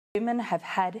Women have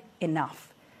had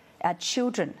enough. Our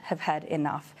children have had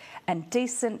enough. And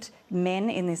decent men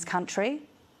in this country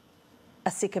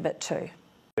are sick of it too.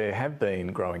 There have been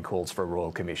growing calls for a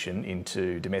Royal Commission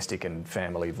into domestic and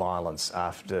family violence,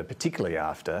 particularly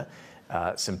after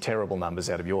some terrible numbers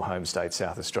out of your home state,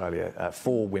 South Australia.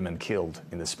 4 women killed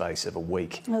in the space of a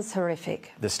week. It was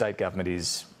horrific. The state government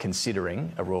is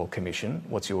considering a Royal Commission.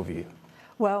 What's your view?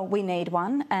 Well, we need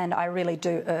one, and I really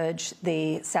do urge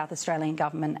the South Australian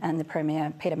government and the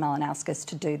Premier, Peter Malinauskas,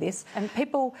 to do this. And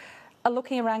people are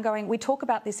looking around going, we talk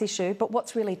about this issue, but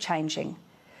what's really changing?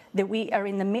 That we are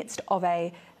in the midst of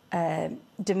a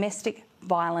domestic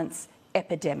violence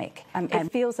epidemic.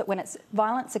 It feels that when it's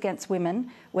violence against women,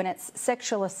 when it's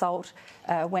sexual assault,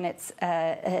 when it's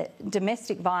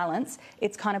domestic violence,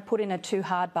 it's kind of put in a too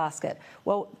hard basket.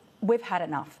 Well, we've had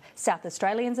enough. South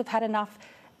Australians have had enough.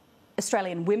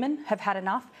 Australian women have had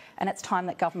enough, and it's time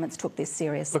that governments took this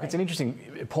seriously. Look, it's an interesting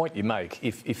point you make.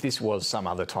 If this was some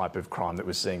other type of crime that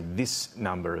was seeing this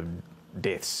number of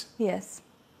deaths. Yes.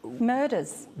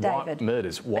 Murders, David.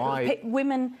 Murders. Why?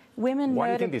 Women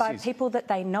murdered by people that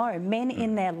they know, men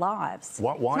in their lives.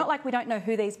 Why? It's not like we don't know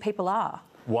who these people are.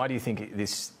 Why do you think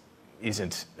this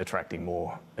isn't attracting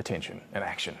more attention and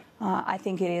action? I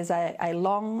think it is a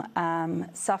long,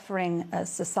 suffering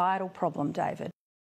societal problem, David.